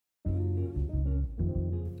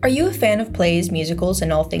Are you a fan of plays, musicals,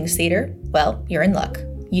 and all things theater? Well, you're in luck.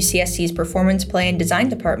 UCSC's Performance, Play, and Design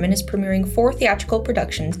Department is premiering 4 theatrical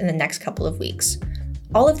productions in the next couple of weeks.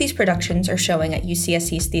 All of these productions are showing at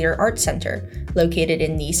UCSC's Theater Arts Center, located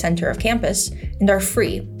in the center of campus, and are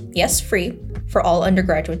free, yes free, for all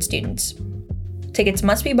undergraduate students. Tickets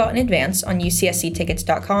must be bought in advance on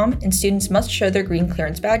ucsctickets.com, and students must show their green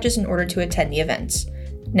clearance badges in order to attend the events.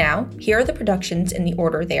 Now, here are the productions in the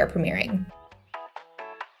order they are premiering.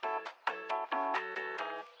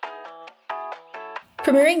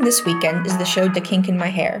 Premiering this weekend is the show The Kink in My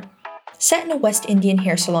Hair. Set in a West Indian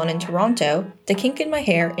hair salon in Toronto, The Kink in My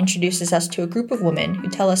Hair introduces us to a group of women who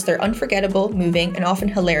tell us their unforgettable, moving, and often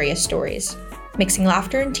hilarious stories. Mixing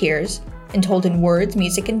laughter and tears, and told in words,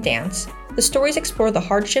 music, and dance, the stories explore the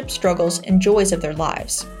hardships, struggles, and joys of their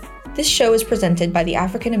lives. This show is presented by the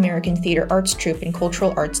African American Theater Arts Troupe and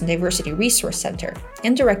Cultural Arts and Diversity Resource Center,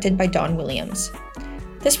 and directed by Don Williams.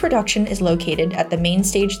 This production is located at the Main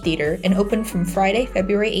Stage Theater and open from Friday,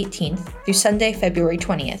 February 18th through Sunday, February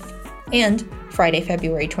 20th, and Friday,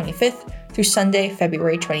 February 25th through Sunday,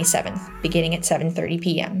 February 27th, beginning at 7:30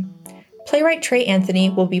 p.m. Playwright Trey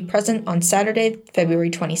Anthony will be present on Saturday,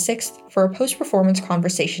 February 26th for a post-performance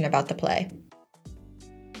conversation about the play.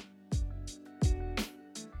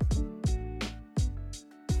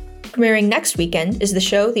 Premiering next weekend is the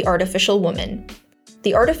show The Artificial Woman.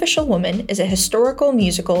 The Artificial Woman is a historical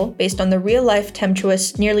musical based on the real-life,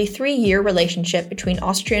 tempestuous, nearly 3-year relationship between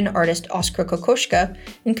Austrian artist Oskar Kokoschka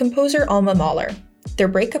and composer Alma Mahler. Their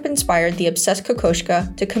breakup inspired the obsessed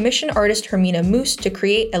Kokoschka to commission artist Hermina Moos to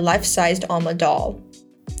create a life-sized Alma doll.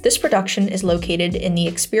 This production is located in the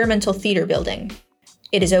Experimental Theater Building.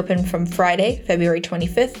 It is open from Friday, February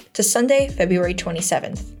 25th to Sunday, February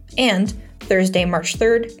 27th, and Thursday, March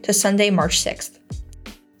 3rd to Sunday, March 6th.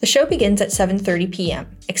 The show begins at 7:30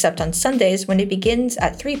 p.m., except on Sundays when it begins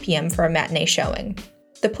at 3 p.m. for a matinee showing.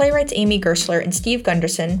 The playwrights Amy Gersler and Steve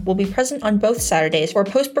Gunderson will be present on both Saturdays for a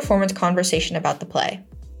post-performance conversation about the play.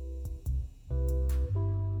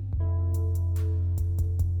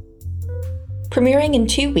 Premiering in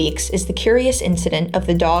 2 weeks is The Curious Incident of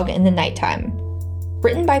the Dog in the Nighttime.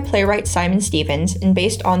 Written by playwright Simon Stevens and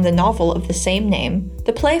based on the novel of the same name,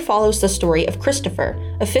 the play follows the story of Christopher,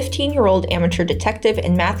 a 15-year-old amateur detective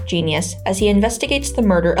and math genius, as he investigates the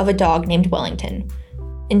murder of a dog named Wellington.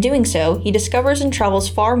 In doing so, he discovers and travels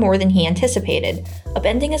far more than he anticipated,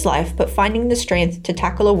 upending his life but finding the strength to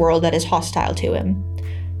tackle a world that is hostile to him.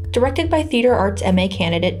 Directed by Theater Arts MA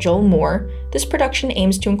candidate Joel Moore, this production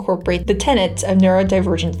aims to incorporate the tenets of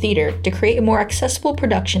neurodivergent theater to create a more accessible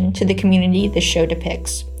production to the community the show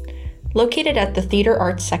depicts. Located at the Theater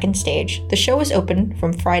Arts second stage, the show is open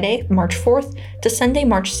from Friday, March 4th to Sunday,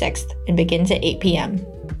 March 6th, and begins at 8 p.m.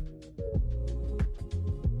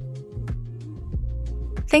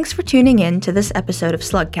 Thanks for tuning in to this episode of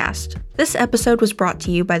Slugcast. This episode was brought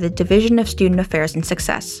to you by the Division of Student Affairs and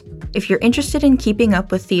Success. If you're interested in keeping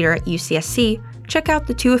up with theater at UCSC, check out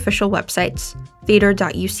the 2 official websites,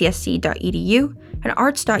 theater.ucsc.edu and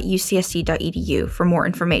arts.ucsc.edu for more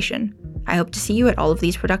information. I hope to see you at all of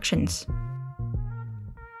these productions.